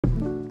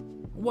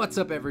What's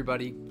up,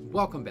 everybody?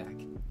 Welcome back.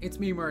 It's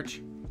me,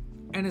 Merch,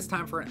 and it's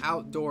time for an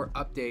outdoor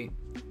update.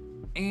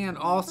 And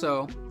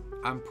also,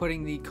 I'm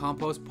putting the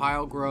compost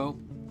pile grow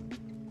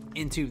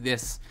into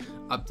this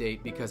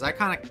update because I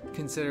kind of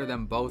consider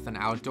them both an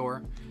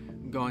outdoor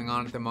going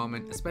on at the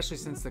moment, especially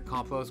since the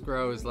compost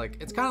grow is like,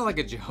 it's kind of like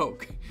a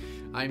joke.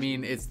 I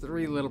mean, it's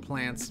 3 little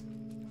plants.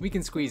 We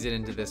can squeeze it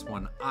into this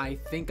one. I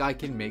think I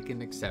can make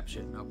an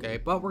exception, okay?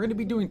 But we're going to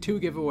be doing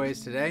 2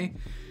 giveaways today.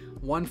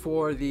 One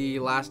for the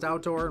last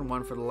outdoor and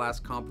one for the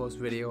last compost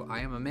video. I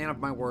am a man of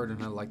my word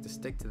and I like to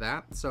stick to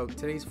that. So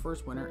today's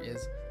first winner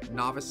is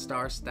Novice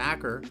Star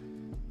Stacker.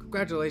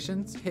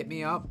 Congratulations, hit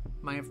me up.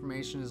 My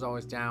information is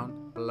always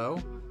down below.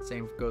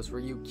 Same goes for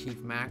you,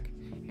 Keith Mack.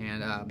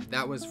 And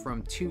that was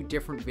from 2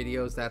 different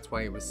videos. That's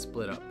why it was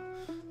split up.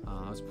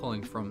 I was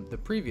pulling from the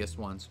previous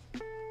ones.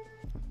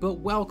 But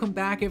welcome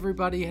back,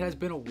 everybody. It has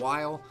been a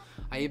while.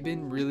 I have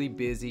been really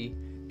busy.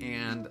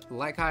 And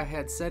like I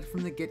had said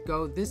from the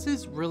get-go, this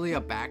is really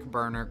a back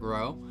burner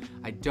grow.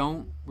 I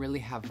don't really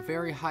have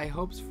very high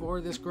hopes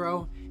for this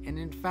grow. And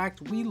in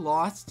fact, we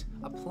lost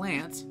a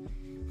plant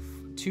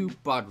to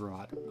bud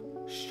rot.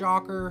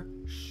 Shocker,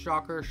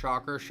 shocker,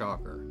 shocker,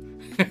 shocker.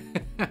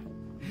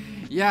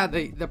 Yeah,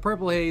 the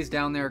purple haze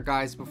down there,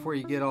 guys, before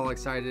you get all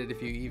excited,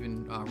 if you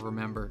even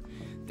remember,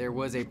 there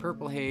was a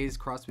purple haze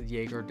crossed with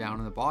Jaeger down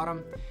in the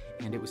bottom,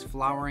 and it was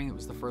flowering. It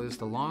was the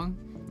furthest along.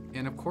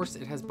 And of course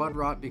it has bud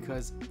rot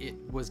because it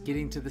was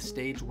getting to the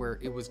stage where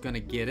it was going to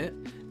get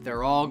it.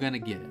 They're all going to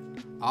get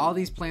it. All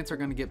these plants are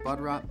going to get bud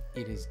rot.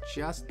 It is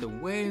just the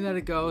way that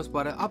it goes.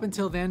 But up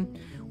until then,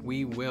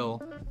 we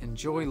will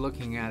enjoy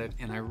looking at it.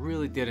 And I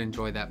really did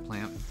enjoy that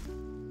plant.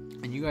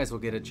 And you guys will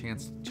get a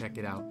chance to check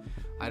it out.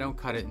 I don't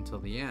cut it until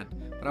the end.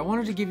 But I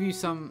wanted to give you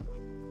some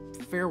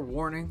fair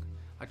warning.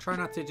 I try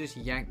not to just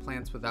yank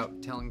plants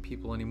without telling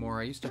people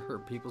anymore. I used to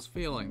hurt people's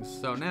feelings.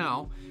 So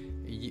now,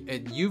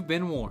 you've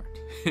been warned.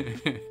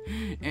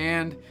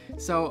 And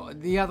so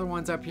the other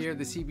ones up here,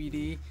 the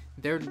CBD,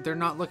 they're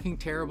not looking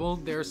terrible.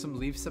 There's some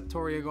leaf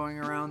septoria going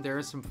around. There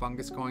is some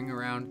fungus going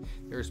around.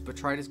 There's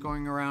botrytis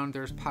going around.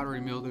 There's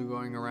powdery mildew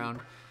going around.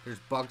 There's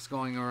bugs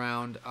going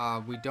around.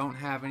 We don't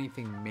have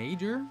anything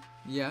major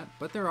yet,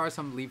 but there are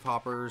some leaf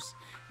hoppers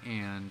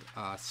and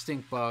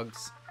stink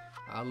bugs.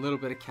 A little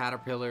bit of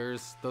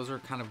caterpillars. Those are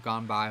kind of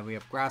gone by. We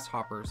have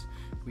grasshoppers.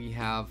 We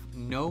have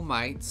no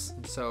mites,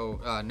 so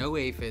no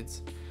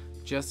aphids.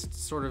 Just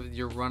sort of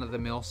your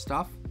run-of-the-mill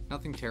stuff.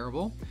 Nothing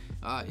terrible.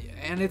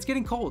 And it's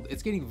getting cold.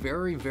 It's getting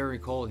very, very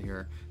cold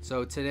here.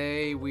 So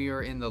today we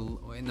are in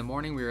the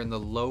morning. We are in the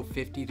low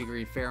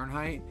 50-degree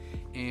Fahrenheit,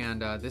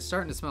 and this is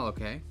starting to smell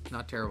okay.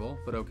 Not terrible,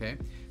 but okay.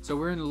 So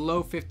we're in the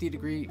low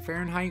 50-degree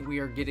Fahrenheit. We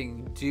are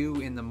getting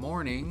dew in the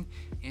morning,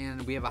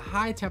 and we have a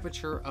high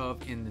temperature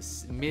of in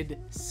the mid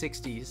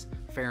 60s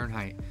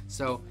Fahrenheit.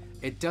 So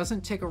it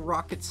doesn't take a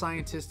rocket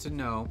scientist to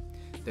know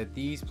that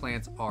these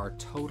plants are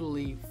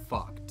totally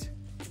fucked.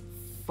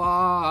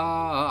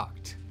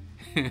 Fucked.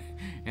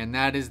 And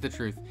that is the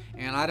truth.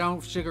 And I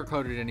don't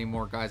sugarcoat it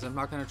anymore, guys. I'm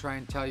not going to try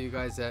and tell you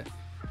guys that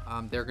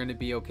they're going to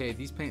be okay.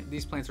 These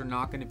plants are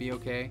not going to be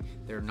okay.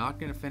 They're not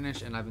going to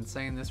finish, and I've been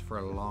saying this for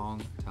a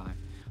long time.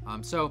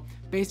 So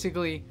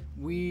basically,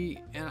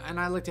 and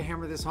I like to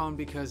hammer this home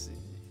because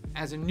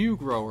as a new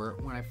grower,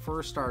 when I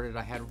first started,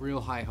 I had real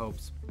high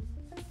hopes.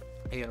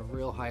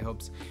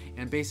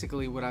 And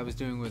basically what I was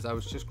doing was I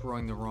was just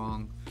growing the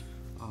wrong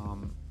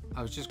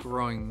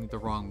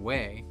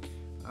way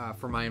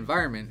for my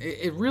environment.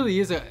 It really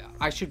is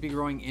I should be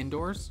growing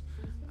indoors,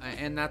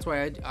 and that's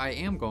why I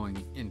am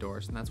going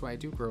indoors, and that's why I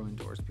do grow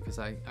indoors, because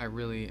I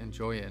really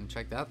enjoy it. And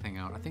check that thing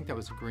out. I think that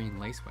was a green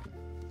lacewing.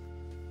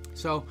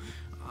 So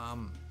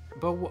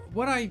but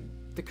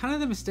the kind of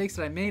the mistakes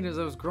that I made is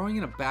I was growing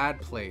in a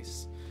bad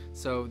place.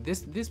 So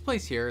this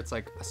place here, it's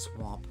like a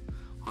swamp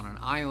on an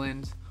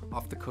island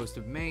off the coast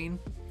of Maine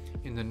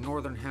in the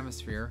northern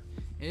hemisphere.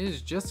 It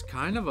is just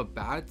kind of a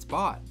bad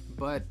spot,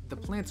 but the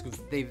plants,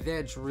 they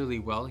veg really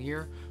well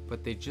here,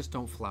 but they just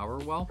don't flower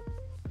well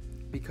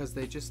because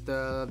they just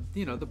the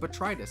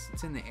botrytis,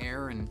 it's in the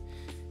air, and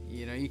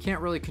you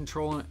can't really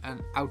control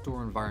an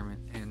outdoor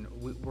environment. And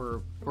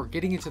we're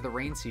getting into the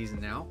rain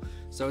season now,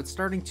 so it's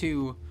starting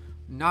to,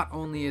 not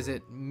only is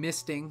it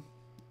misting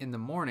in the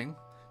morning,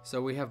 so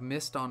we have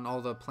mist on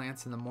all the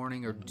plants in the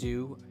morning, or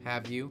dew,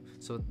 have you.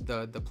 So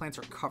the plants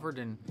are covered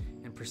in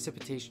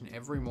precipitation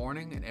every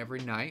morning and every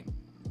night.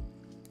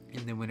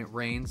 And then when it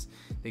rains,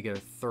 they get a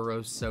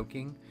thorough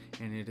soaking.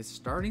 And it is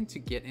starting to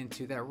get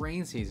into that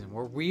rain season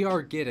where we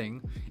are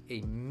getting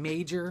a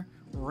major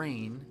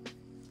rain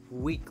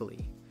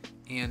weekly.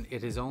 And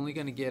it is only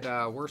going to get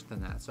worse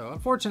than that. So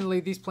unfortunately,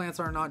 these plants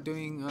are not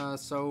doing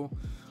so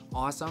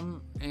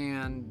awesome,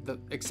 and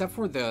except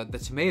for the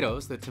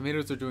tomatoes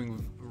are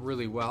doing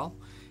really well.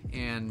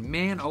 And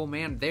man, oh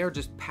man, they're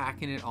just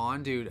packing it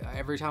on, dude.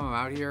 Every time I'm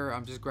out here,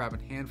 I'm just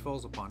grabbing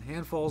handfuls upon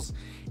handfuls,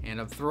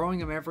 and I'm throwing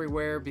them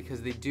everywhere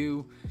because they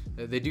do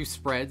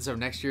spread. So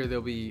next year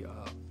they'll be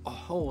a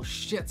whole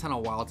shit ton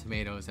of wild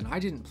tomatoes, and I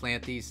didn't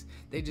plant these.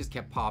 They just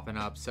kept popping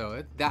up.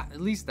 So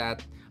at least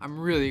I'm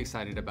really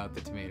excited about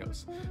the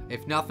tomatoes.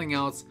 If nothing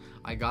else,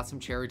 I got some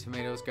cherry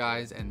tomatoes,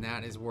 guys, and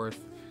that is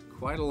worth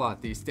quite a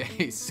lot these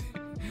days.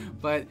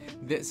 But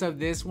so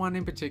this one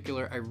in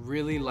particular, I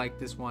really like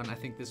this one. I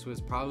think this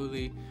was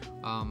probably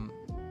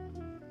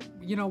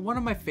you know, one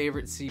of my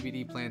favorite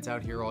CBD plants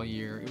out here all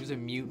year. It was a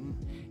mutant,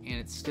 and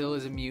it still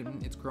is a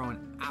mutant. It's growing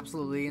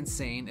absolutely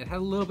insane. It had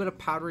a little bit of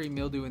powdery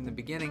mildew in the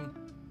beginning.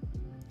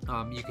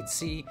 You could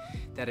see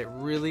that it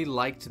really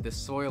liked the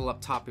soil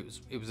up top.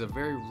 It was a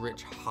very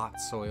rich,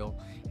 hot soil,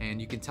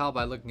 and you can tell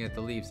by looking at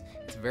the leaves.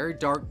 It's very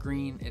dark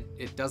green.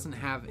 It doesn't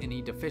have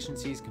any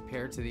deficiencies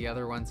compared to the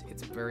other ones.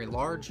 It's very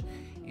large,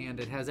 and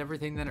it has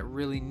everything that it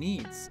really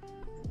needs.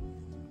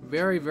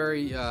 Very,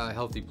 very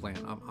healthy plant.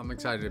 I'm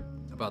excited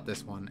about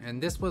this one.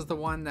 And this was the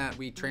one that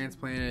we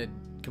transplanted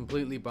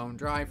completely bone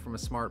dry from a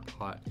smart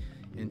pot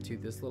into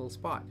this little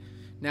spot.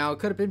 Now, it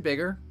could have been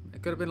bigger.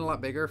 It could have been a lot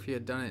bigger if you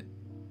had done it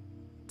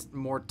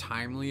more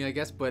timely, I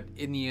guess, but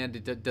in the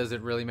end, does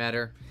it really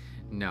matter?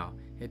 No,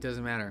 it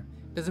doesn't matter.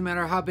 It doesn't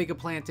matter how big a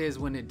plant is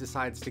when it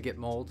decides to get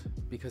mold,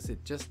 because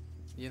it just,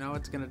 you know,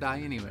 it's gonna die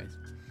anyways.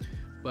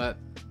 But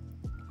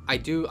I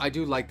do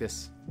like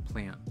this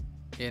plant,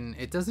 and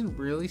it doesn't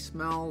really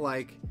smell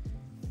like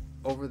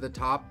over the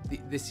top.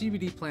 The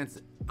CBD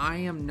plants, I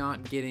am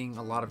not getting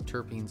a lot of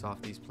terpenes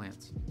off these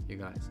plants, you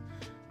guys,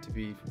 to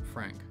be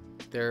frank.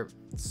 They're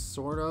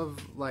sort of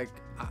like,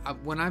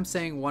 when I'm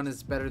saying one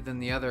is better than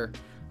the other,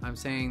 I'm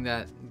saying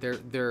that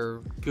they're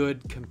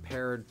good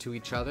compared to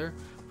each other,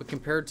 but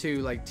compared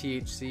to like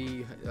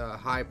THC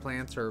high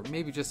plants or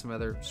maybe just some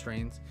other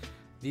strains,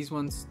 these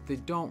ones, they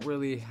don't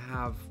really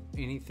have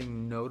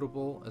anything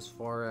notable as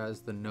far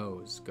as the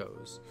nose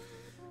goes.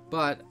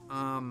 But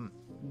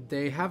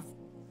they have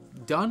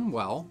done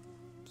well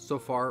so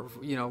far,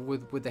 you know,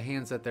 with the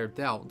hands that they're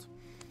dealt.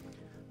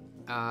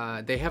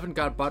 They haven't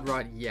got bud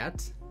rot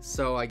yet,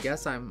 so I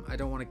guess I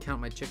don't want to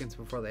count my chickens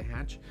before they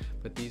hatch,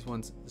 but these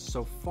ones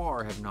so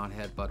far have not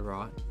had bud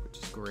rot, which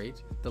is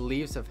great. The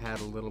leaves have had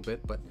a little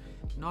bit, but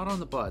not on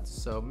the buds,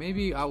 so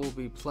maybe I will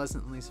be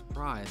pleasantly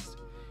surprised.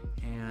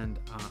 And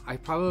I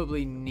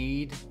probably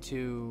need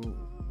to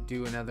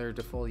do another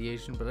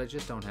defoliation, but I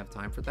just don't have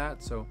time for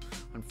that, so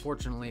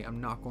unfortunately I'm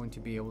not going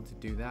to be able to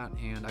do that,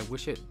 and I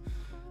wish it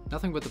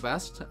nothing but the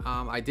best.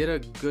 I did a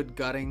good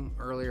gutting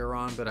earlier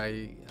on, but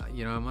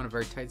you know, I'm on a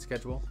very tight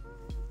schedule.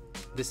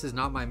 This is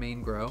not my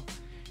main grow,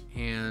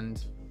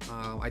 and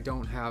I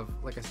don't have,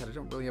 like I said, I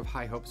don't really have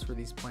high hopes for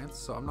these plants,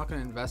 so I'm not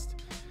going to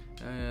invest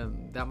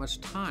that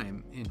much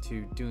time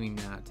into doing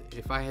that.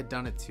 If I had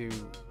done it to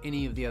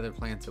any of the other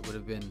plants, it would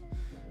have been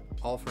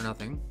all for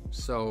nothing.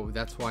 So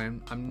that's why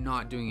I'm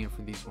not doing it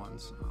for these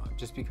ones,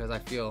 just because I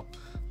feel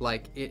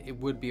like it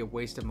would be a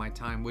waste of my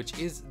time, which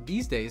is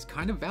these days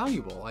kind of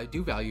valuable. I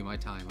do value my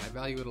time. I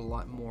value it a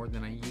lot more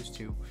than I used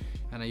to,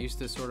 and I used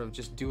to sort of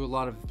just do a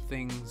lot of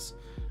things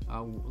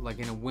like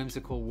in a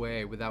whimsical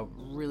way without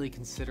really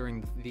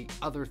considering the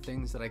other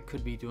things that I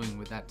could be doing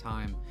with that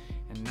time.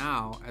 And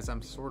now, as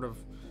I'm sort of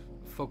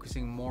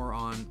focusing more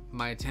on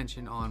my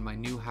attention on my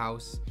new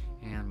house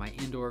and my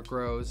indoor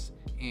grows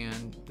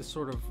and the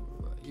sort of,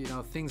 you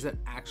know, things that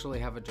actually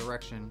have a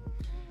direction,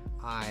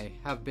 I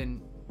have been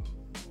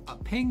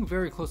paying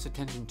very close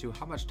attention to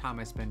how much time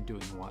I spend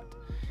doing what.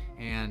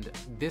 And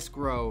this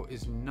grow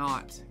is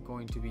not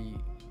going to be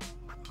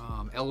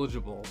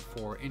eligible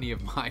for any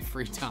of my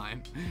free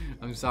time.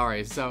 I'm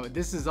sorry. So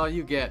this is all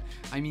you get.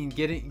 I mean,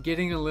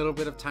 getting a little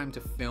bit of time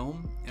to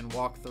film and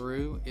walk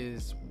through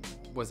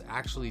was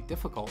actually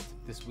difficult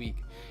this week,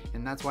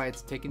 and that's why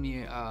it's taken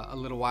me a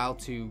little while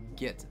to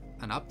get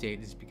an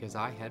update, is because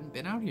I hadn't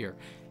been out here,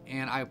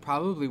 and I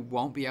probably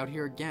won't be out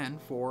here again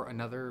for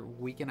another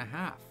week and a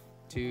half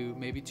to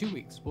maybe 2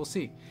 weeks. We'll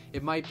see.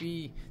 It might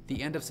be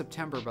the end of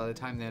September by the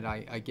time that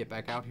I get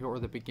back out here, or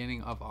the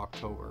beginning of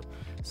October.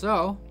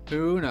 So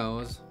who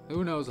knows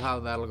how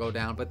that'll go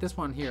down. But this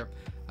one here,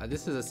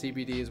 this is a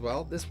CBD as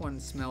well. This one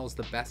smells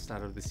the best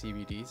out of the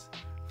CBDs.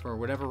 For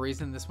whatever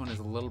reason, this one is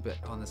a little bit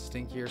on the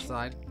stinkier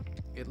side.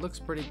 It looks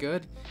pretty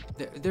good.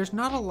 There's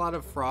not a lot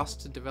of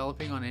frost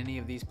developing on any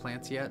of these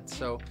plants yet,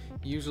 so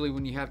usually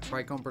when you have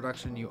trichome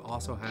production, you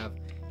also have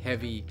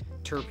heavy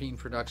terpene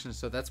production,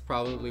 so that's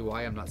probably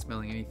why I'm not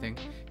smelling anything.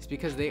 It's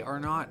because they are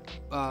not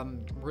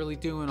really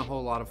doing a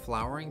whole lot of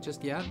flowering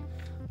just yet,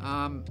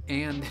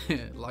 and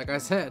like I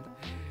said,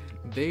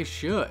 they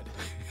should.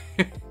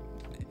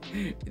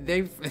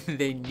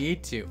 They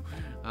need to,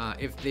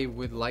 if they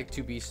would like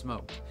to be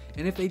smoked.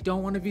 And if they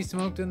don't want to be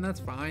smoked, then that's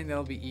fine.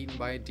 They'll be eaten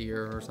by a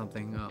deer or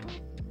something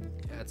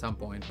at some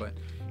point. But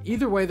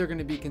either way, they're going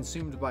to be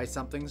consumed by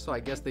something, so I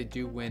guess they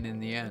do win in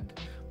the end.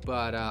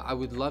 But I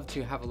would love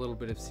to have a little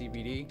bit of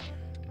CBD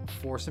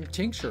for some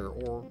tincture,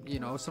 or, you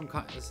know, some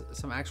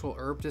actual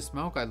herb to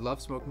smoke. I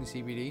love smoking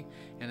CBD,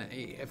 and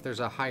if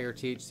there's a higher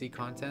THC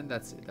content,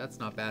 that's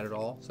not bad at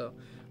all. So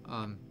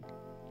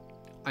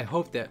I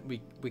hope that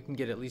we can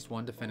get at least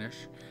one to finish.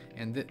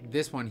 And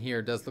this one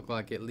here does look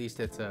like at least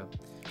it's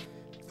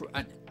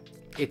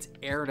it's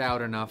aired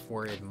out enough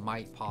where it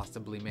might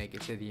possibly make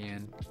it to the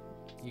end.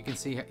 You can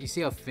see, you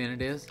see how thin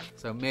it is?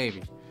 So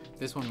maybe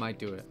this one might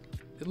do it.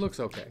 It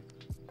looks okay.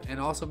 And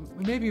also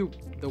maybe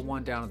the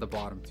one down at the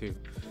bottom too.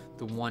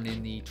 The one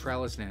in the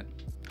trellis net,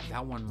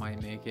 that one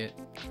might make it.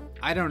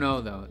 I don't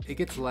know though, it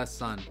gets less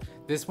sun.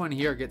 This one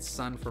here gets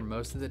sun for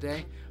most of the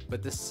day,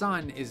 but the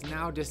sun is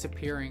now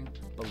disappearing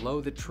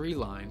below the tree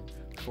line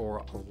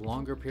for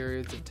longer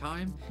periods of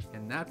time,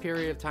 and that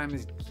period of time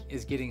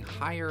is getting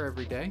higher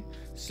every day.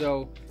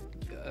 So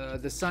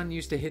the sun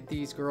used to hit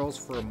these girls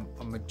for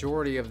a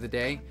majority of the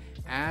day.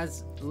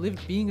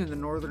 Being in the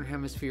northern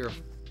hemisphere,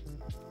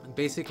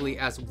 basically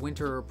as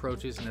winter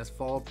approaches and as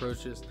fall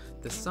approaches,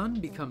 the sun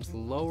becomes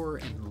lower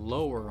and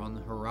lower on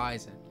the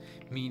horizon,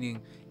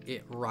 meaning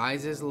it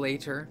rises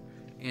later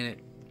and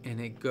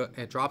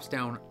it drops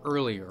down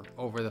earlier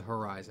over the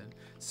horizon.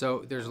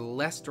 So there's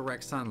less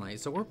direct sunlight.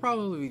 So we're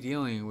probably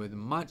dealing with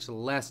much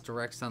less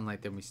direct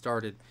sunlight than we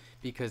started,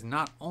 because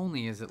not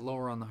only is it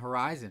lower on the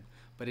horizon,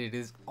 but it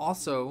is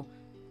also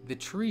the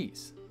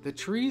trees. The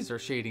trees are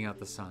shading out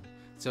the sun.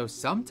 So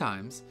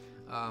sometimes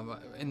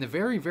in the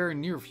very, very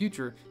near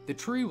future, the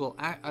tree will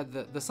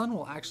the sun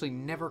will actually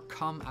never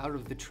come out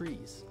of the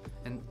trees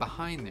and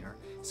behind there.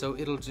 So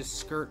it'll just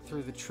skirt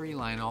through the tree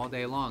line all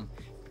day long,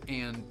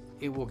 and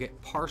it will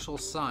get partial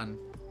sun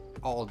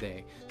all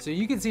day. So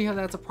you can see how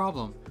that's a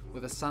problem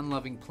with a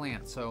sun-loving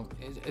plant. So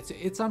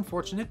it's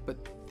unfortunate, but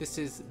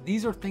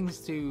these are things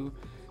to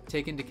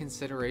take into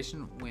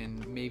consideration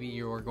when maybe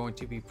you're going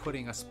to be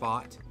putting a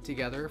spot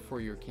together for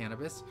your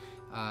cannabis.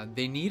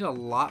 They need a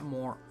lot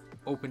more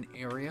open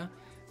area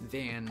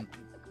than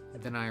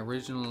I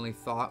originally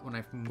thought when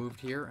I moved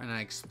here, and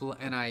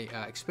I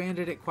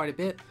expanded it quite a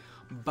bit.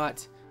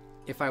 But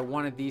if I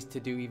wanted these to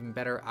do even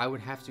better, I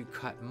would have to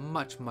cut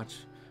much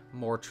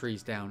more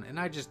trees down, and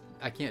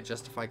I can't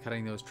justify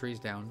cutting those trees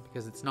down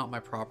because it's not my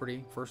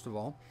property, first of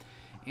all,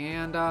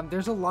 and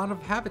there's a lot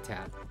of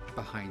habitat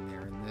behind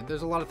there, and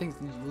there's a lot of things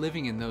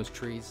living in those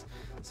trees.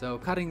 So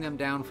cutting them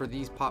down for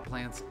these pot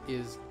plants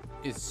is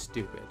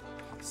stupid.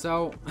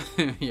 So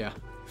yeah,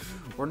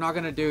 we're not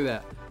gonna do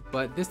that.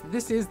 But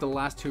this is the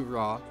last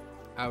hoorah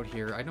out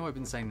here. I know I've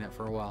been saying that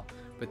for a while,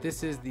 but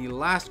this is the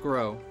last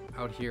grow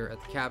out here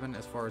at the cabin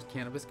as far as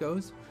cannabis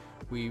goes.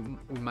 We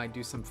might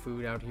do some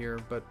food out here,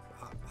 but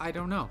I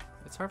don't know.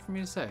 It's hard for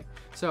me to say.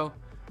 So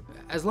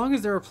as long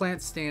as there are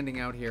plants standing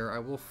out here, I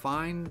will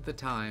find the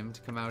time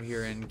to come out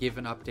here and give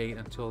an update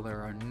until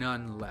there are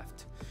none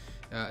left,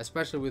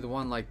 especially with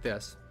one like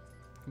this.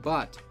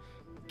 But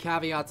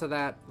caveat to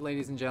that,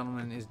 ladies and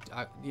gentlemen, is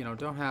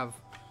don't have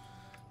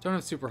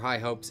super high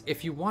hopes.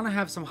 If you want to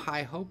have some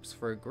high hopes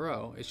for a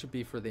grow, it should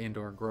be for the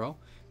indoor grow,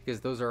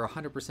 because those are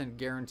 100%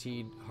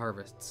 guaranteed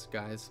harvests,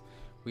 guys.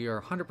 We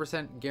are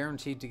 100%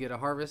 guaranteed to get a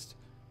harvest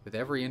with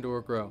every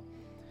indoor grow,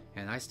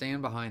 and I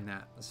stand behind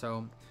that.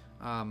 So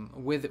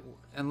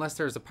unless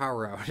there's a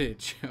power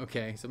outage,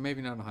 okay, so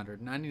maybe not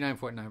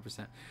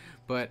 99.9%,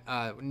 but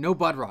no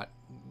bud rot.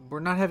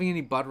 We're not having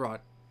any bud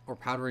rot or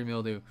powdery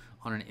mildew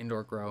on an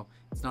indoor grow.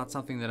 It's not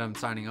something that I'm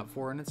signing up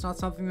for, and it's not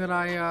something that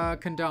I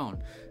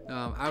condone.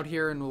 Out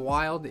here in the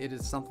wild, it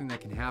is something that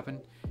can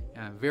happen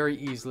very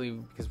easily,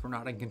 because we're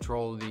not in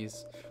control of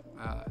these.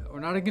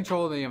 We're not in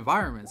control of the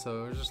environment,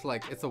 so it's just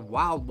like it's a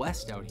wild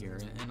west out here,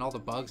 and all the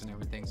bugs and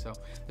everything. So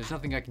there's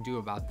nothing I can do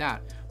about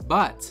that.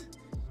 But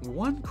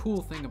one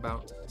cool thing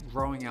about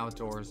growing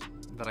outdoors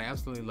that I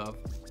absolutely love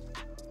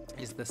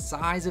is the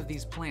size of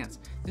these plants.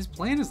 This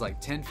plant is like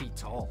 10 feet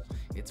tall.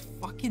 It's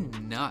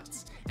fucking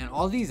nuts. And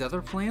all these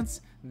other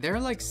plants, they're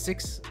like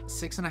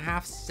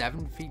 6.5,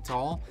 7 feet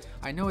tall.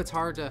 I know it's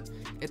hard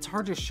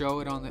to show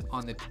it on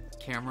the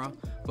camera,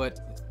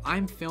 but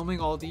I'm filming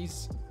all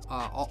these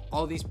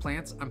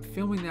plants. I'm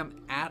filming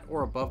them at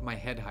or above my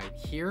head height.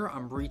 Here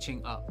I'm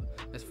reaching up,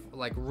 it's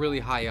like really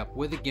high up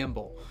with a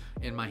gimbal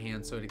in my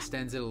hand, so it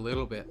extends it a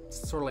little bit.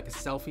 It's sort of like a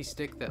selfie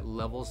stick that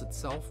levels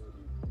itself.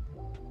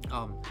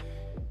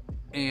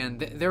 And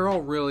they're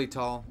all really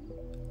tall,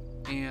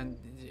 and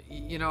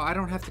I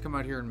don't have to come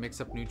out here and mix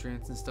up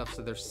nutrients and stuff,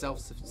 so they're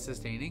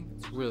self-sustaining.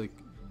 It's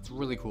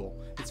really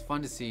cool. It's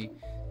fun to see.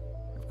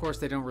 Of course,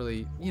 they don't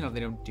really, they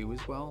don't do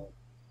as well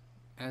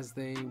as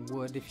they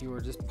would if you were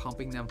just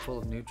pumping them full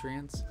of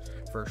nutrients.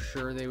 For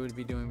sure they would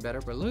be doing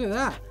better, but look at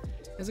that.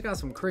 It's got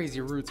some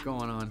crazy roots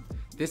going on.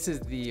 This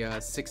is the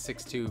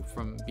 662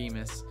 from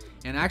Bemis,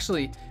 and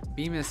actually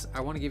Bemis,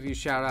 I want to give you a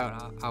shout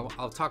out.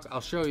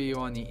 I'll show you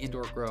on the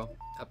indoor grow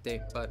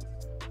update, but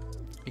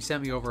he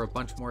sent me over a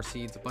bunch more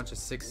seeds, a bunch of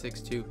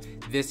 662.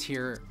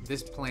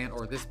 This plant,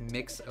 or this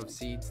mix of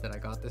seeds that I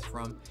got this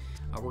from,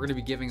 we're going to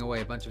be giving away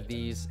a bunch of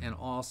these, and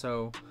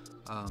also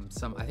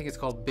some, I think it's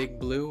called Big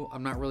Blue.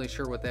 I'm not really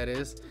sure what that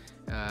is.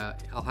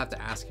 I'll have to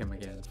ask him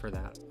again for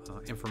that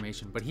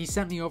information, but he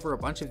sent me over a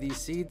bunch of these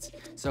seeds.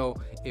 So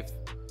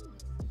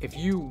if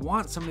you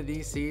want some of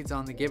these seeds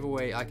on the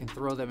giveaway, I can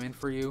throw them in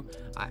for you.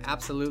 I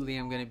absolutely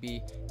am going to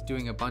be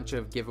doing a bunch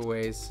of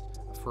giveaways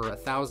for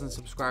 1,000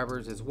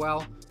 subscribers as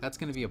well. That's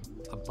going to be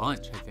a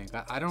bunch, I think.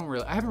 I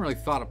haven't really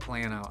thought a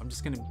plan out. I'm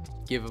just going to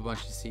give a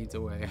bunch of seeds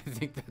away.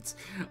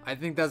 I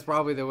think that's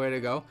probably the way to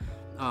go.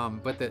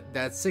 But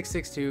that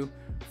 662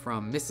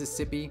 from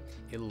Mississippi,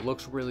 it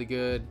looks really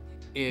good.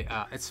 It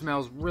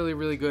smells really,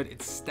 really good.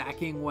 It's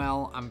stacking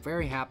well. I'm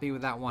very happy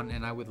with that one,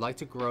 and I would like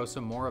to grow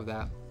some more of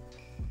that,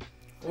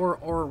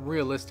 or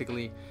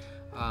realistically,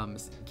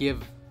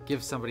 give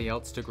somebody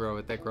else to grow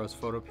it that grows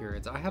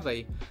photoperiod. I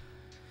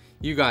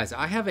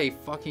have a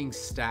fucking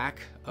stack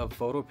of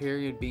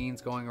photoperiod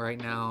beans going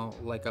right now,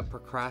 like a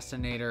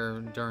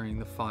procrastinator during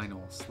the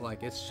finals.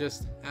 Like, it's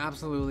just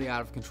absolutely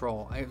out of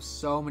control. I have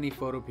so many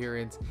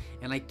photoperiod,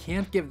 and I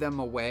can't give them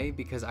away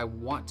because I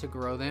want to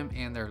grow them,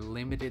 and they're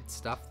limited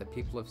stuff that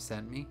people have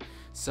sent me.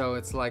 So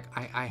it's like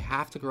I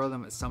have to grow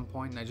them at some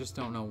point, and I just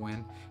don't know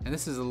when. And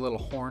this is a little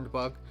horned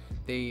bug.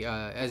 They,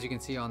 as you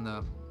can see on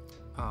the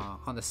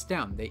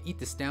stem, they eat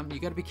the stem. You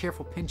got to be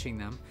careful pinching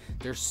them.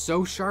 They're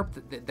so sharp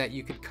that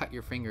you could cut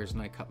your fingers,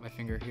 and I cut my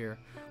finger here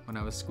when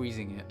I was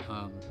squeezing it.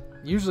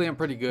 Usually I'm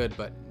pretty good,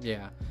 but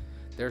yeah,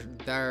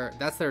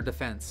 that's their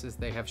defense, is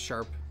they have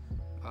sharp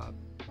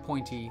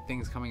pointy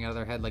things coming out of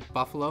their head, like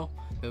buffalo.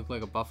 They look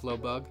like a buffalo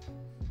bug,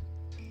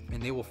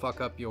 and they will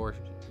fuck up your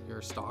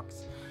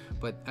stalks.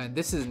 But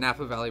this is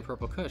Napa Valley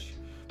Purple Kush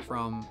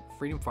from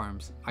Freedom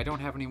Farms. I don't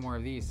have any more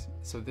of these,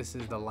 so this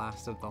is the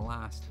last of the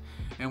last,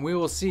 and we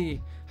will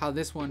see how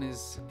this one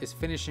is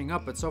finishing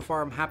up. But so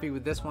far I'm happy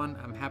with this one.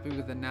 I'm happy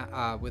with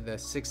the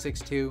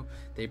 662.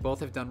 They both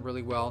have done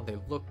really well. They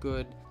look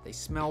good, they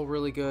smell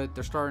really good,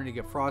 they're starting to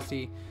get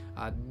frosty.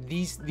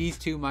 These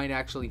two might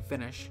actually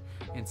finish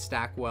and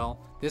stack well.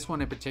 This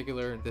one in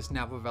particular, this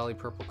Napa Valley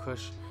Purple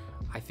Kush,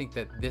 I think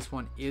that this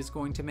one is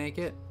going to make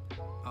it.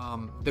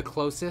 The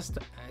closest.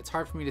 It's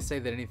hard for me to say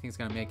that anything's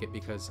gonna make it,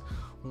 because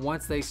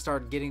once they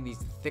start getting these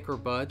thicker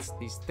buds,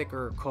 these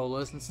thicker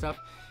colas and stuff,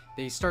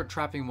 they start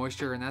trapping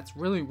moisture, and that's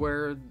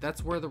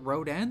where the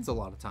road ends a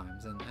lot of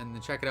times.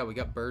 And check it out, we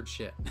got bird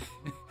shit.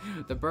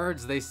 The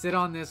birds, they sit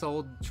on this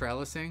old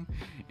trellising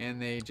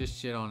and they just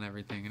shit on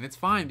everything, and it's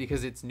fine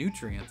because it's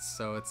nutrients.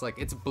 So it's like,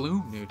 it's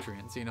bloom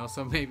nutrients, you know.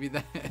 So maybe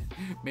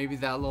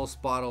that little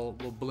spot will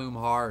bloom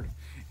hard.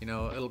 You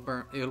know,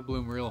 it'll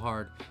bloom real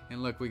hard.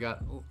 And look, we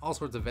got all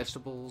sorts of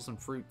vegetables and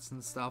fruits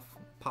and stuff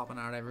popping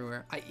out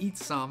everywhere. I eat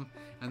some,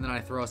 and then I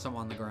throw some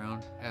on the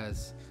ground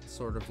as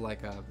sort of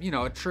like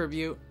a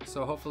tribute.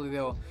 So hopefully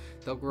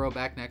they'll grow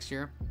back next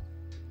year.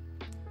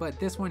 But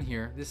this one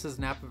here, this is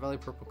Napa Valley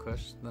Purple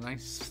Kush, the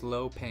nice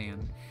slow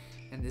pan.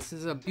 And this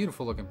is a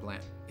beautiful looking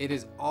plant. It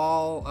is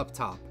all up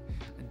top.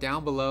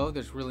 Down below,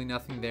 there's really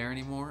nothing there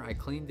anymore. I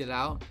cleaned it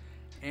out,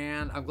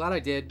 and I'm glad I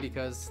did,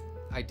 because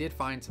I did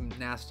find some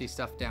nasty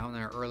stuff down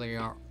there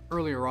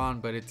earlier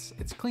on, but it's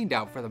cleaned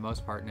out for the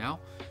most part now.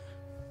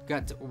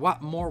 Got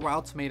more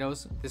wild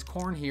tomatoes. This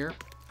corn here,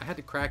 I had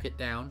to crack it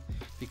down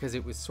because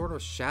it was sort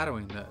of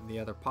shadowing the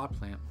other pot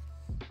plant.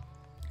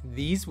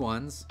 These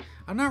ones,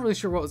 I'm not really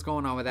sure what was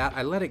going on with that.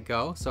 I let it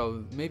go,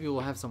 so maybe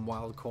we'll have some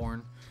wild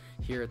corn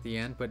here at the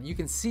end. But you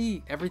can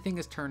see everything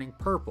is turning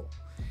purple,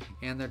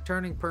 and they're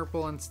turning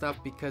purple and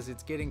stuff because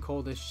it's getting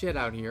cold as shit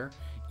out here.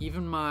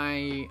 Even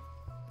my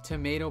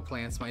tomato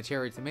plants, my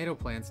cherry tomato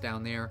plants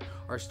down there,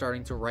 are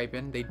starting to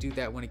ripen. They do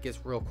that when it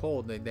gets real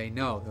cold. They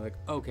know, they're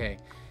like, okay,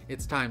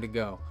 it's time to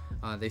go.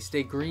 They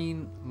stay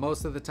green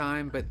most of the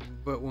time,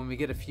 but when we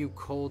get a few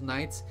cold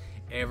nights,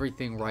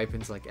 everything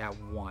ripens like at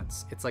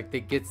once. It's like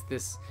it gets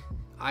this,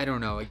 I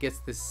don't know, it gets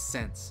this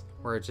sense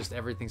where it just,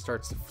 everything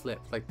starts to flip,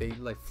 like they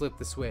flip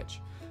the switch.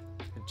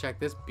 And check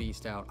this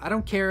beast out. I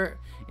don't care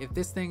if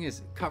this thing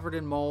is covered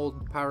in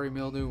mold, powdery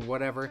mildew,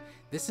 whatever.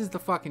 This is the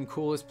fucking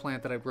coolest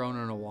plant that I've grown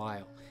in a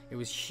while. It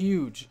was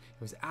huge.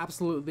 It was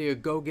absolutely a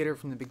go-getter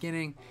from the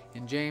beginning.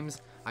 And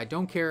James, I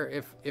don't care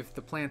if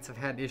the plants have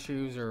had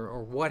issues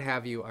or what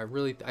have you.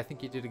 I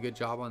think you did a good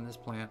job on this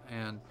plant,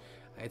 and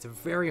it's a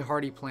very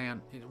hardy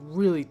plant. It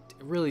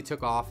really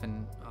took off,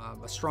 and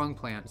a strong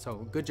plant. So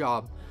good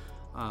job.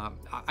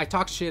 I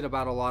talk shit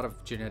about a lot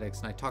of genetics,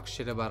 and I talk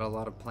shit about a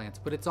lot of plants,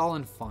 but it's all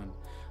in fun.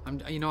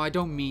 I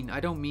don't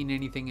mean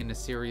anything in a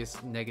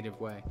serious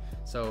negative way.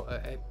 So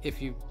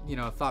if you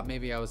thought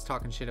maybe I was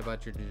talking shit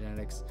about your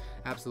genetics,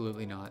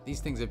 absolutely not.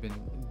 These things have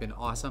been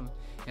awesome,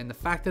 and the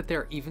fact that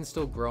they're even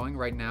still growing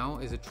right now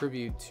is a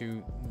tribute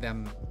to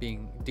them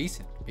being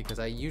decent, because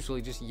I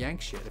usually just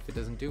yank shit if it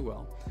doesn't do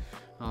well.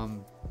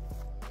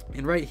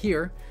 And right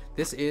here,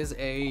 this is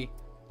I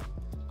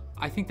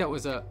think that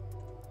was a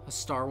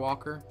Star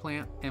Walker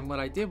plant, and what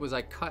I did was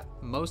I cut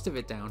most of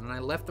it down and I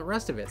left the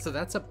rest of it. So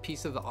that's a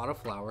piece of the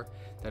autoflower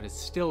that is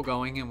still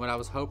going, and what I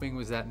was hoping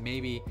was that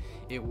maybe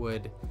it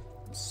would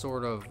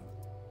sort of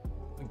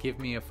give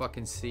me a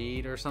fucking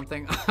seed or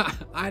something.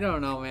 I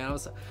don't know, man.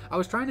 I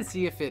was trying to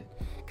see if it,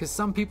 because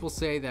some people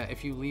say that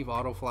if you leave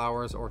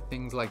autoflowers or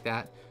things like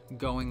that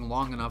going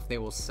long enough, they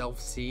will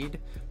self-seed,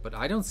 but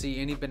I don't see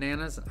any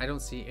bananas. I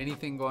don't see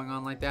anything going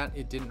on like that.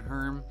 It didn't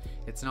herm.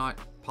 It's not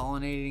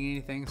pollinating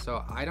anything,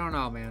 so I don't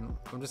know, man.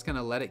 I'm just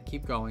gonna let it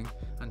keep going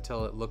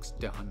until it looks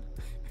done.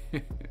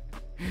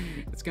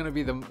 It's gonna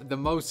be the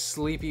most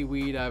sleepy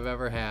weed I've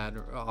ever had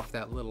off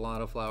that little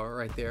autoflower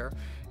right there.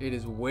 It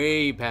is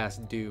way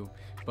past due,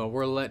 but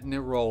we're letting it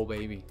roll,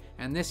 baby.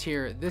 And this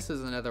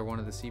is another one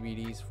of the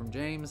CBDs from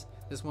James.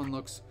 This one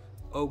looks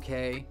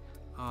okay.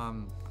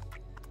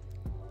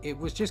 It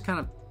was just kind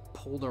of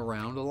pulled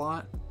around a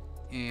lot,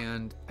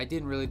 and I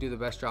didn't really do the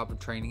best job of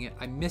training it.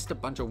 I missed a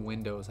bunch of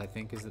windows, I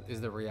think,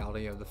 is the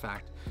reality of the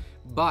fact.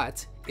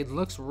 But it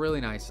looks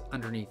really nice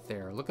underneath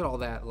there. Look at all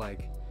that,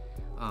 like,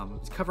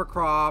 it's cover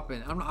crop,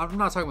 and I'm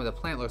not talking about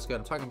the plant looks good.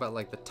 I'm talking about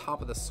like the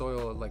top of the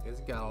soil, like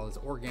it's got all this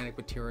organic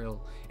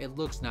material. It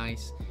looks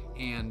nice,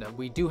 and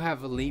we do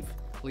have a leaf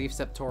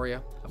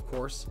septoria, of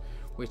course,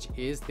 which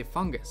is the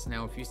fungus.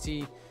 Now, if you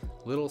see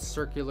little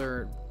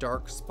circular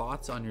dark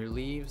spots on your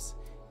leaves,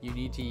 you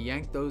need to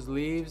yank those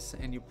leaves,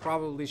 and you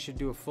probably should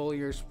do a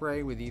foliar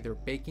spray with either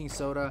baking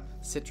soda,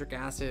 citric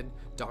acid,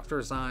 Dr.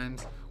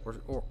 Zymes,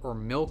 or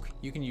milk.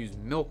 You can use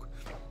milk.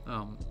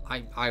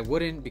 I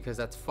wouldn't, because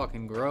that's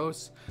fucking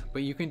gross,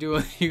 but you can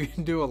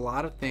do a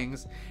lot of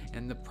things.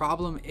 And the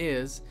problem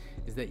is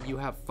that you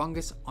have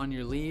fungus on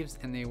your leaves,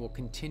 and they will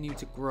continue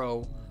to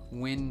grow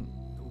when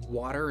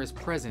water is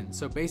present.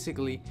 So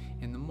basically,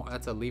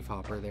 that's a leaf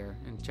hopper there,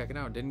 and check it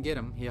out, didn't get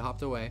him, he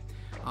hopped away.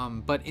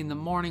 But in the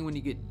morning, when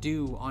you get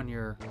dew on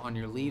your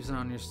leaves and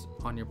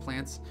on your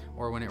plants,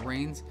 or when it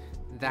rains,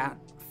 that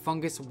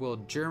fungus will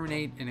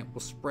germinate and it will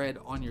spread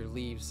on your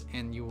leaves,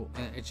 and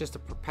it's just a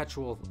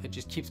perpetual, it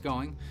just keeps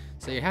going.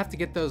 So you have to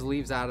get those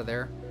leaves out of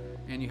there,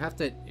 and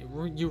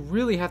you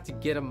really have to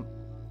get them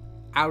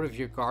out of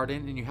your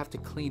garden, and you have to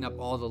clean up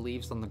all the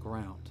leaves on the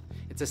ground.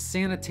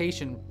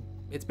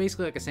 It's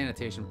basically like a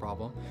sanitation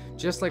problem,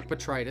 just like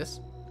botrytis.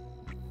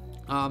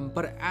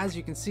 But as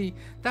you can see,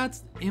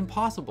 that's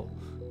impossible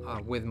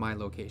with my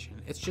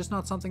location. It's just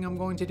not something I'm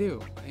going to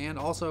do. And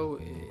also,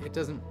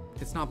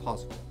 it's not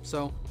possible.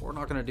 So we're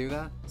not gonna do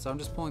that. So I'm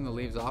just pulling the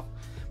leaves off.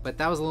 But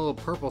that was a little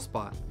purple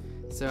spot.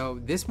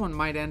 So this one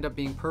might end up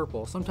being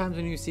purple. Sometimes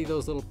when you see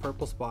those little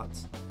purple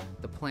spots,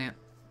 the plant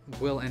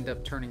will end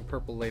up turning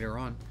purple later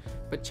on.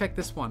 But check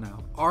this one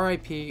out.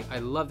 RIP, I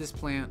love this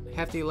plant.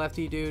 Hefty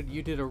Lefty, dude,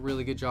 you did a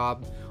really good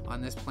job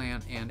on this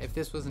plant. And if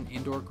this was an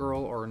indoor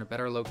girl or in a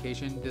better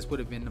location, this would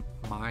have been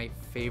my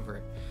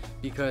favorite,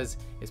 because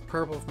it's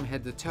purple from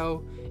head to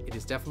toe. It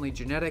is definitely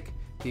genetic,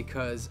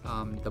 because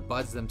the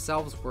buds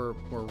themselves were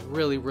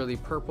really, really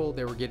purple.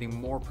 They were getting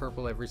more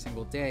purple every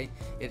single day.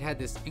 It had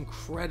this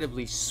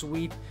incredibly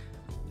sweet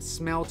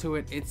smell to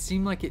it. It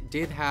seemed like it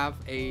did have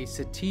a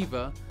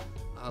sativa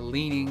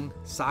leaning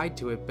side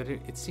to it, but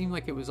it seemed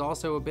like it was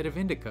also a bit of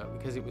indica,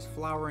 because it was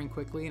flowering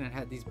quickly and it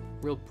had these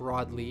real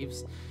broad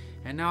leaves.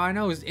 And now I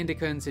know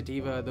indica and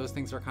sativa, those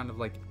things are kind of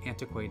like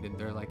antiquated,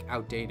 they're like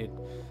outdated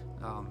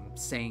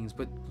sayings,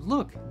 but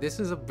look, this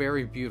is a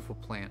very beautiful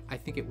plant. I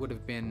think it would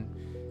have been,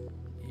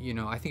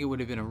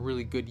 a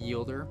really good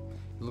yielder.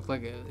 It looked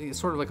like it's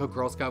sort of like a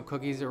Girl Scout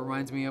cookies, it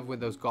reminds me of, with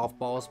those golf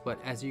balls. But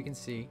as you can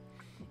see,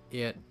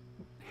 it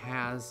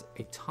has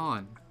a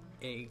ton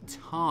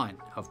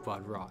of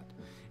bud rot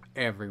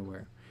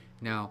everywhere.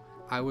 Now,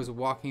 I was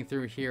walking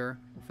through here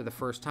for the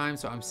first time,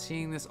 so I'm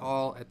seeing this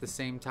all at the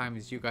same time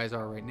as you guys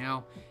are right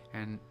now,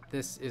 and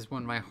this is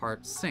when my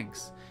heart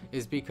sinks,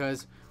 is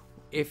because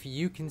if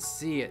you can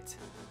see it,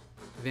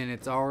 then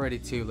it's already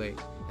too late,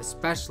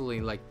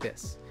 especially like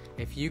this.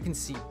 If you can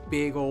see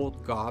big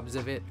old gobs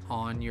of it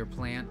on your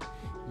plant,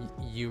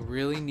 you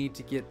really need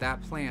to get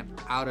that plant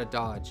out of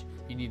Dodge.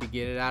 You need to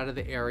get it out of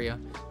the area,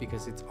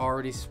 because it's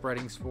already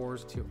spreading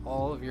spores to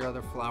all of your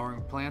other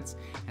flowering plants,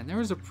 and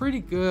there is a pretty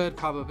good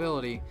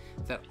probability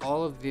that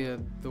all of the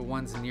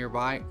ones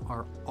nearby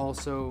are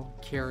also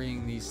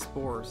carrying these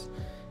spores.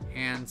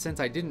 And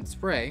since I didn't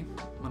spray,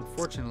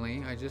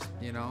 unfortunately, I just,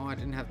 I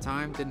didn't have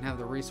time, didn't have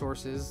the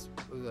resources.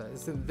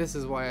 This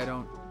is why I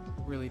don't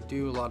really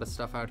do a lot of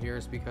stuff out here,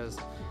 is because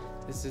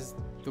this is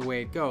the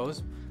way it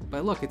goes.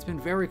 But look, it's been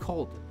very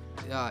cold.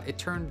 It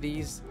turned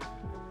these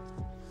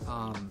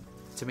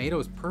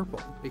tomatoes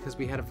purple because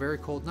we had a very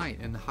cold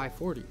night in the high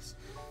 40s.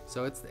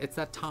 So it's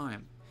that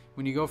time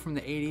when you go from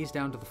the 80s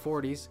down to the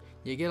 40s,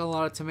 you get a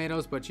lot of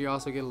tomatoes, but you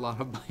also get a lot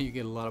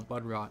of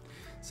bud rot.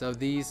 So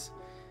these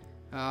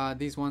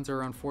ones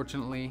are,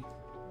 unfortunately,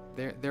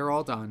 they're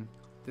all done.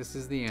 This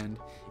is the end.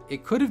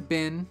 It could have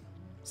been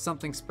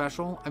something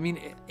special. I mean,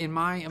 in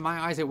my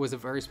eyes, it was a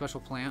very special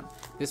plant.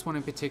 This one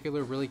in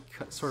particular really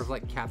sort of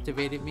like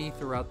captivated me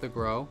throughout the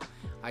grow.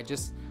 I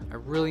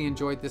really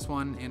enjoyed this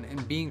one,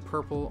 and being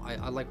purple,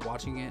 I like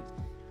watching it.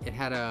 It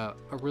had a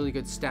really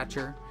good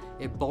stature.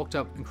 It bulked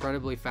up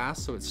incredibly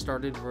fast, so it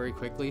started very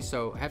quickly.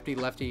 So Hefty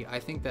Lefty, I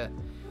think that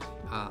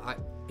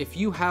if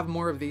you have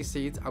more of these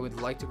seeds, I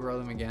would like to grow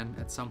them again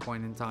at some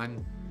point in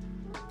time.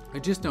 I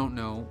just don't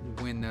know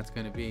when that's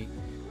going to be,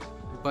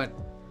 but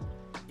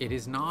it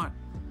is not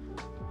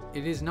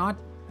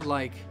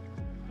like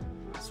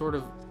sort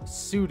of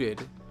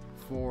suited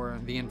for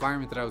the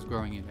environment that I was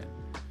growing it in.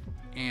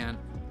 And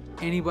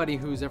anybody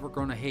who's ever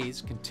grown a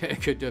haze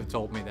could have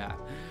told me that.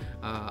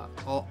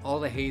 all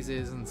the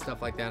hazes and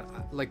stuff like that,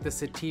 like the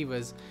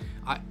sativas.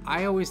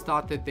 I always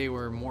thought that they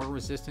were more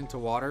resistant to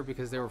water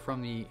because they were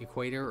from the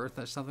equator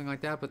or something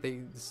like that, but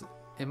they,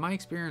 in my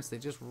experience, they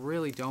just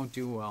really don't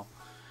do well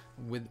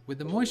with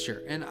the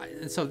moisture. And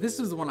so this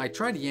is the one I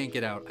tried to yank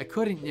it out. I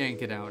couldn't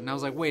yank it out, and I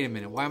was like, wait a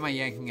minute, why am I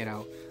yanking it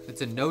out?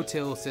 It's a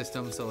no-till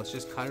system, so let's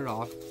just cut it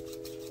off.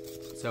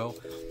 So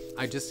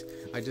I just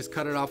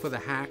cut it off with a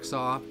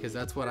hacksaw because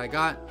that's what I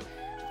got.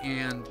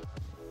 And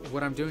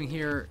what I'm doing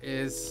here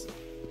is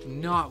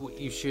not what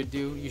you should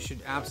do. You should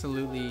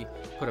absolutely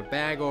put a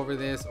bag over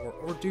this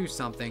or do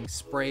something,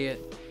 spray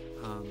it,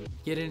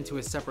 get it into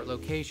a separate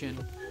location,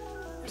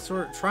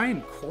 sort of try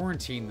and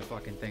quarantine the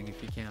fucking thing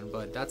if you can,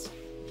 but that's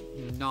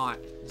not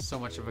so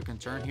much of a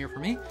concern here for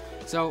me.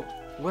 So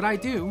what I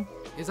do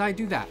is I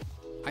do that.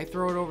 I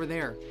throw it over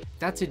there.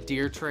 That's a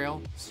deer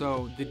trail.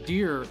 So the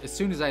deer, as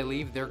soon as I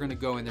leave, they're gonna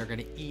go and they're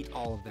gonna eat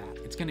all of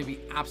that. It's gonna be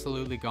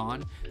absolutely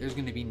gone. There's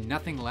gonna be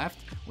nothing left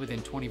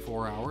within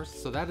 24 hours.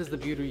 So that is the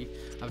beauty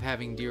of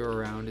having deer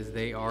around, is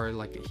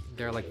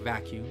they're like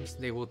vacuums.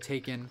 They will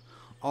take in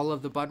all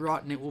of the bud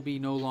rot and it will be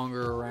no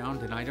longer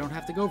around, and I don't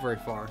have to go very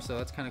far. So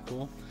that's kind of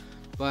cool.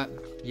 But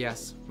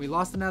yes, we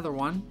lost another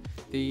one.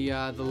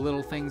 The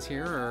little things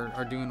here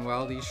are doing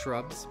well. These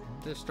shrubs,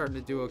 they're starting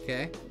to do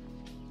okay.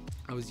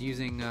 I was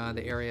using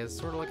the area as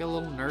sort of like a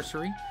little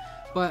nursery.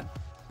 But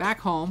back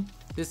home,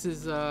 this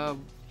is I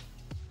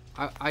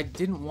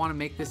didn't want to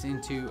make this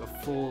into a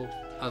full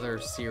other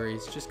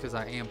series just because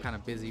I am kind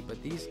of busy, but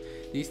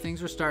these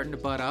things are starting to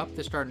bud up.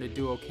 They're starting to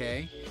do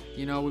okay.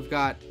 You know, we've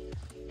got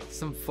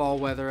some fall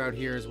weather out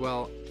here as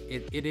well.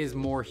 It is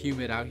more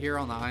humid out here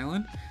on the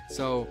island,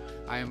 so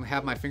I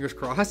have my fingers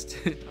crossed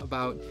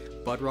about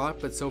bud rot,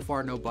 but so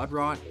far no bud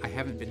rot. I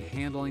haven't been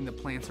handling the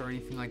plants or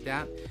anything like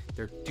that.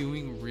 They're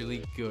doing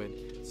really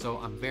good, so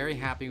I'm very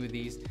happy with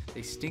these.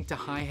 They stink to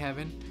high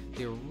heaven.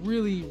 They're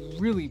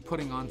really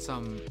putting on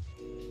some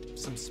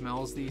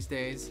smells these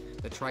days.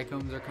 The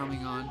trichomes are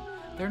coming on.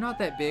 They're not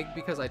that big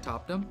because I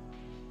topped them,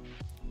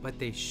 but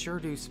they sure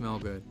do smell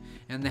good.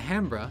 And the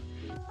hembra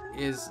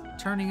is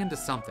turning into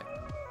something.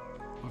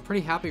 I'm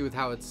pretty happy with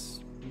how it's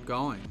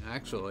going,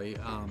 actually.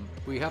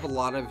 We have a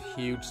lot of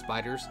huge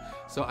spiders,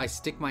 so I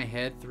stick my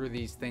head through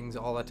these things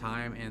all the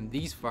time, and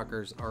these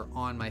fuckers are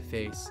on my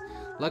face.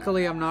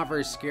 Luckily, I'm not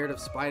very scared of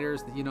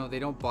spiders. You know, they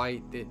don't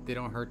bite, they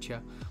don't hurt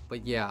you.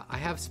 But yeah, I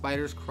have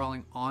spiders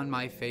crawling on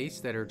my face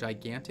that are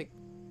gigantic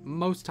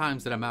most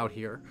times that I'm out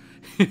here.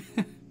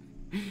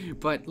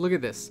 But look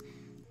at this.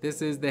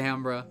 This is the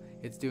hembra.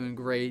 It's doing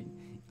great.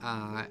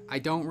 I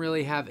don't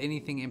really have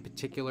anything in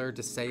particular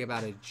to say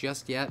about it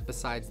just yet,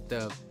 besides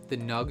the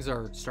nugs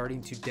are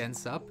starting to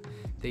dense up.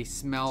 They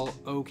smell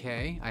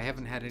okay. I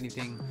haven't had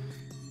anything,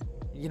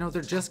 you know,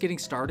 they're just getting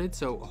started,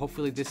 so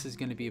hopefully this is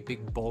going to be a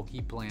big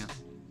bulky plant.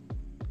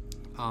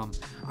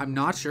 I'm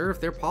not sure if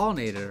they're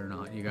pollinated or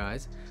not, you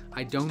guys.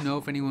 I don't know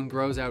if anyone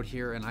grows out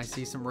here, and I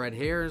see some red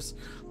hairs,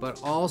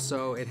 but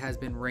also it has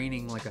been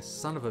raining like a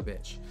son of a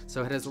bitch.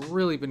 So it has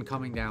really been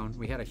coming down.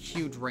 We had a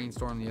huge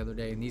rainstorm the other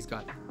day, and these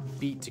got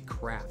beat to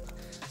crap.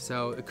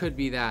 So it could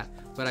be that,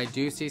 but I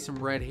do see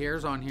some red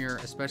hairs on here,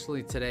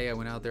 especially today. I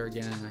went out there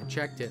again and I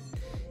checked it,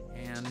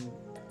 and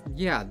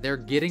yeah, they're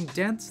getting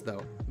dense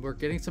though. We're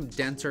getting some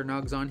denser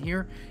nugs on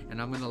here,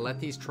 and I'm gonna let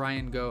these try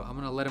and go. I'm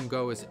gonna let them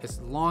go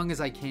as long as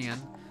I can,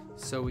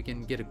 so we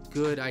can get a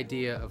good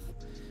idea of,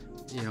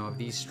 you know, of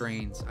these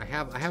strains. I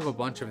have a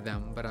bunch of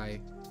them, but I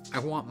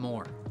want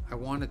more. I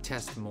want to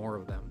test more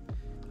of them.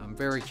 I'm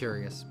very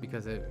curious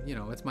because you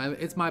know, it's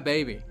my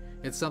baby.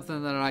 It's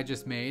something that I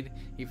just made,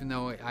 even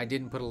though I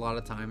didn't put a lot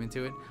of time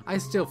into it. I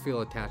still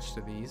feel attached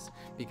to these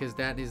because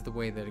that is the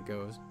way that it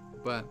goes.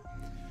 But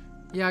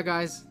yeah,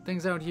 guys,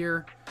 things out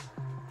here.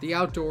 The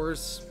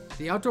outdoors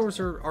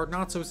are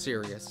not so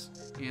serious,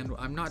 and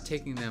I'm not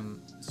taking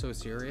them so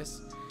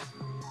serious.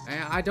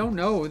 I don't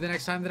know the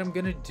next time that I'm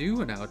gonna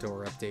do an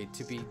outdoor update,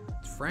 to be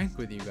frank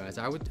with you guys.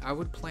 I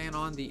would plan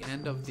on the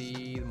end of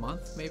the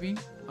month, maybe.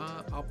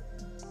 I'll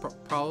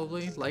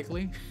probably,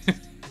 likely.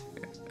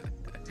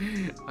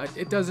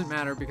 It doesn't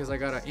matter because I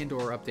got an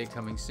indoor update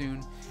coming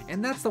soon,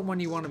 and that's the one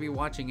you want to be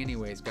watching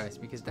anyways, guys,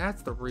 because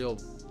that's the real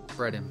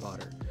bread and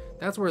butter.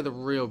 That's where the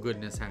real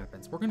goodness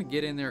happens. We're gonna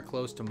get in there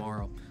close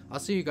tomorrow. I'll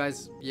see you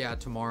guys, yeah,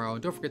 tomorrow.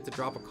 And don't forget to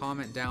drop a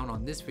comment down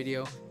on this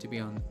video to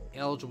be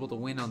eligible to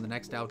win on the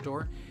next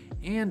outdoor,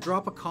 and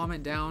drop a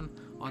comment down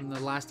on the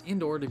last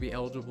indoor to be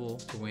eligible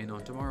to win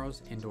on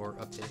tomorrow's indoor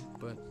update.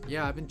 But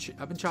yeah, I've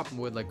been chopping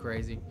wood like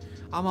crazy.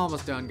 I'm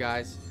almost done,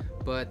 guys.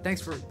 But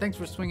thanks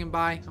for swinging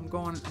by. I'm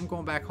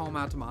going back home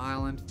out to my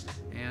island,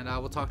 and I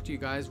will talk to you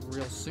guys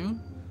real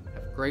soon.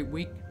 Have a great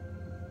week.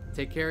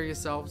 Take care of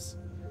yourselves.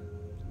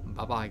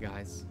 Bye-bye,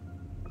 guys.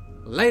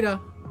 Later.